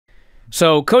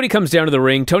So Cody comes down to the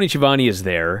ring. Tony Schiavone is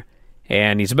there,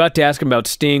 and he's about to ask him about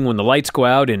Sting when the lights go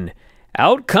out, and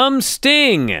out comes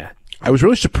Sting. I was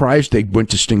really surprised they went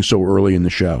to Sting so early in the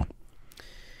show.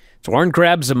 So Arn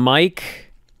grabs a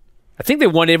mic. I think they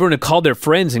want everyone to call their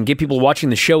friends and get people watching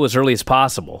the show as early as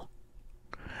possible.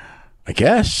 I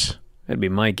guess. That'd be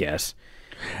my guess.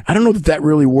 I don't know that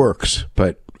really works,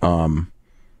 but, I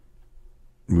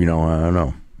don't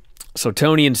know. So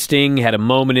Tony and Sting had a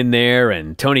moment in there,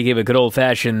 and Tony gave a good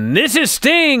old-fashioned, "This is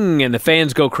Sting!" and the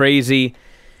fans go crazy.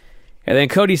 And then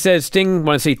Cody says, "Sting,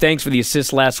 want to say thanks for the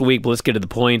assist last week, but let's get to the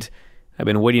point. I've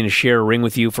been waiting to share a ring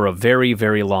with you for a very,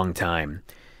 very long time."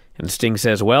 And Sting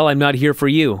says, "Well, I'm not here for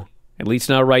you, at least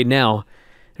not right now.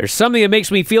 There's something that makes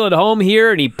me feel at home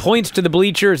here," and he points to the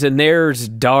bleachers, and there's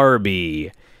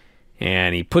Darby.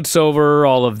 And he puts over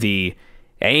all of the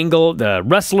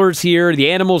wrestlers here,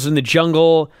 the animals in the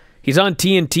jungle. He's on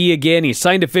TNT again. He's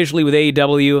signed officially with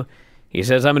AEW. He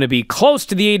says, "I'm going to be close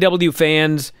to the AEW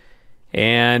fans,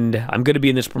 and I'm going to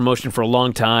be in this promotion for a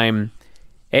long time.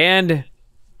 And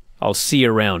I'll see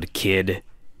you around, kid."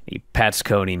 He pats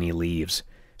Cody and he leaves.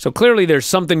 So clearly there's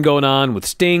something going on with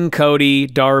Sting, Cody,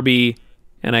 Darby,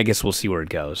 and I guess we'll see where it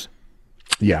goes.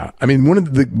 Yeah, I mean, one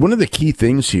of the key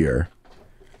things here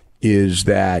is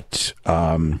that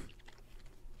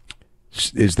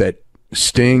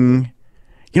Sting,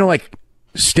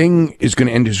 Sting is going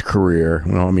to end his career.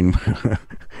 Well, I mean,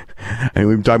 we've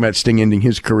been talking about Sting ending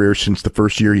his career since the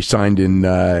first year he signed in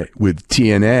with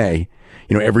TNA.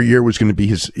 Every year was going to be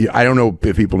his. I don't know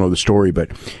if people know the story,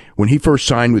 but when he first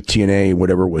signed with TNA,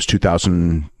 whatever it was,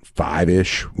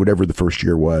 2005-ish, whatever the first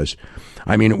year was,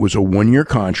 I mean, it was a 1-year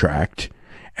contract,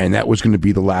 and that was going to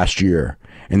be the last year.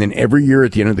 And then every year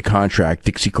at the end of the contract,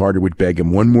 Dixie Carter would beg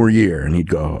him one more year, and he'd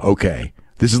go, "Okay,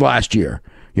 this is last year,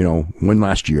 one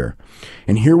last year."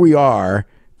 And here we are,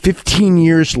 15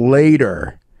 years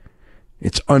later.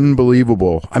 It's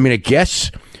unbelievable. I mean, I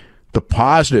guess the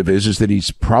positive is that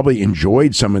he's probably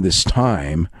enjoyed some of this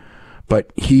time,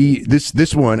 but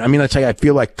this one, I mean, I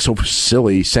feel like so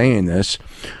silly saying this,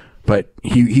 but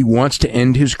he wants to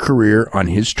end his career on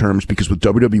his terms, because with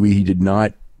WWE he did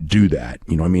not do that.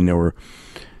 I mean, there were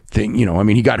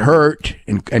he got hurt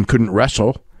and couldn't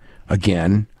wrestle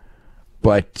again,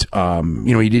 but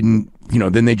he didn't,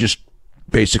 then they just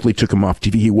basically took him off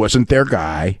TV. He wasn't their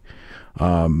guy.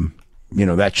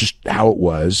 That's just how it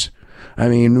was. I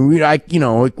mean, we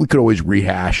could always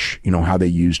rehash, how they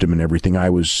used him and everything. I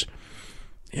don't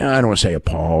want to say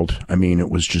appalled. I mean, it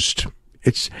was just,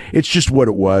 it's just what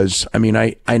it was. I mean,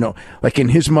 I know, like in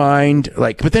his mind,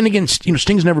 but then again,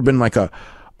 Sting's never been like a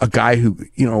guy who,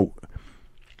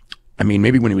 I mean,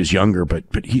 maybe when he was younger, but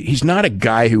he's not a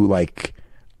guy who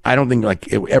I don't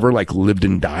think ever lived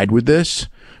and died with this.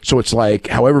 So it's like,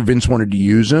 however Vince wanted to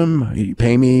use him,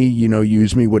 pay me,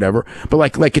 use me, whatever. But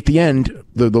like at the end,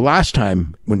 the last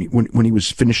time when he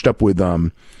was finished up with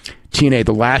TNA,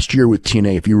 the last year with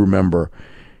TNA, if you remember,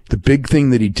 the big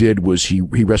thing that he did was he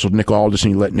wrestled Nick Aldis,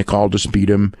 and he let Nick Aldis beat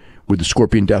him with the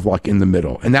Scorpion Deathlock in the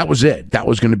middle. And that was it. That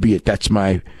was going to be it. That's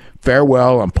my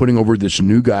farewell. I'm putting over this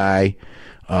new guy,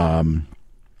 the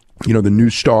new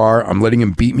star. I'm letting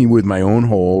him beat me with my own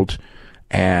hold.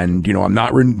 And, I'm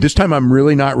not, this time I'm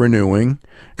really not renewing,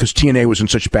 because TNA was in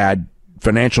such bad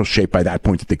financial shape by that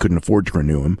point that they couldn't afford to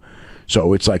renew him.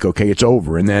 So it's like, okay, it's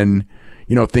over. And then,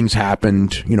 things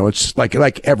happened, it's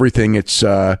like everything. It's,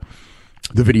 the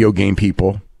video game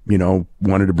people,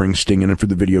 wanted to bring Sting in for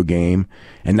the video game,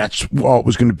 and that's all it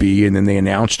was going to be. And then they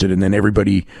announced it, and then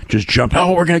everybody just jumped,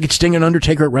 "Oh, we're going to get Sting and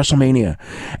Undertaker at WrestleMania."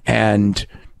 And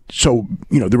so,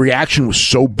 the reaction was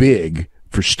so big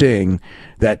for Sting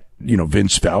that,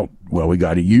 Vince felt, well, we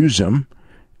got to use him.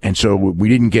 And so we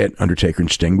didn't get Undertaker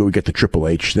and Sting, but we get the Triple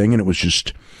H thing. And it was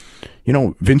just,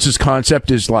 Vince's concept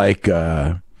is like,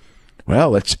 well,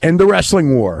 let's end the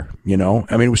wrestling war, I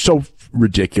mean, it was so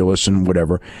ridiculous and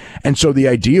whatever. And so the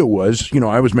idea was,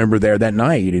 I was a member there that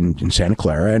night in Santa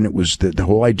Clara, and it was the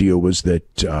whole idea was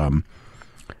that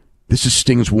this is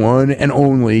Sting's one and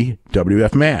only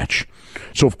WF match.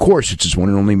 So, of course, it's his one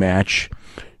and only match.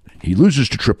 He loses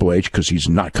to Triple H because he's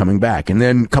not coming back. And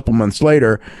then a couple months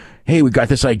later, hey, we got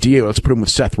this idea. Let's put him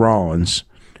with Seth Rollins.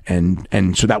 And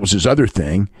so that was his other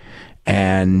thing.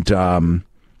 And, when,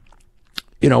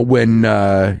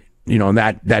 that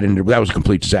ended, that was a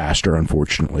complete disaster,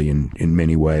 unfortunately, in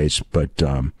many ways, but,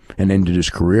 and ended his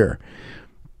career.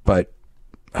 But,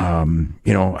 I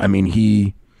mean,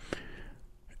 he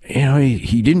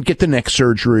didn't get the neck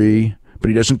surgery, but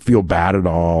he doesn't feel bad at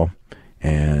all.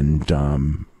 And,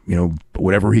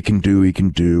 whatever he can do, he can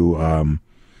do. I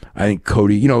think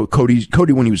Cody,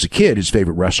 Cody when he was a kid, his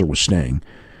favorite wrestler was Sting.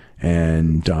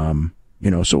 And,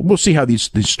 So we'll see how this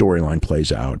storyline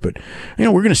plays out. But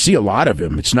we're going to see a lot of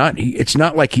him. It's not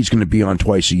like he's going to be on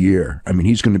twice a year. I mean,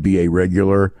 he's going to be a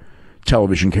regular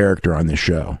television character on this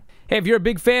show. Hey, if you're a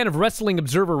big fan of Wrestling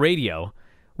Observer Radio,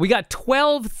 we got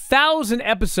 12,000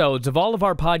 episodes of all of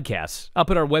our podcasts up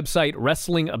at our website,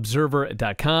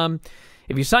 WrestlingObserver.com.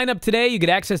 If you sign up today, you get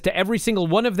access to every single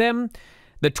one of them.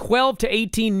 The 12 to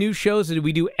 18 new shows that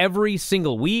we do every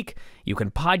single week. You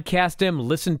can podcast them,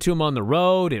 listen to them on the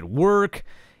road, at work,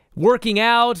 working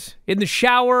out, in the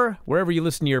shower, wherever you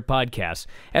listen to your podcasts.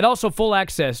 And also full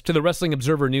access to the Wrestling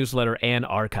Observer newsletter and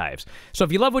archives. So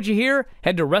if you love what you hear,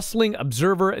 head to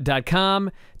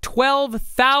WrestlingObserver.com.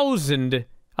 12,000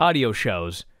 audio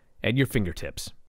shows at your fingertips.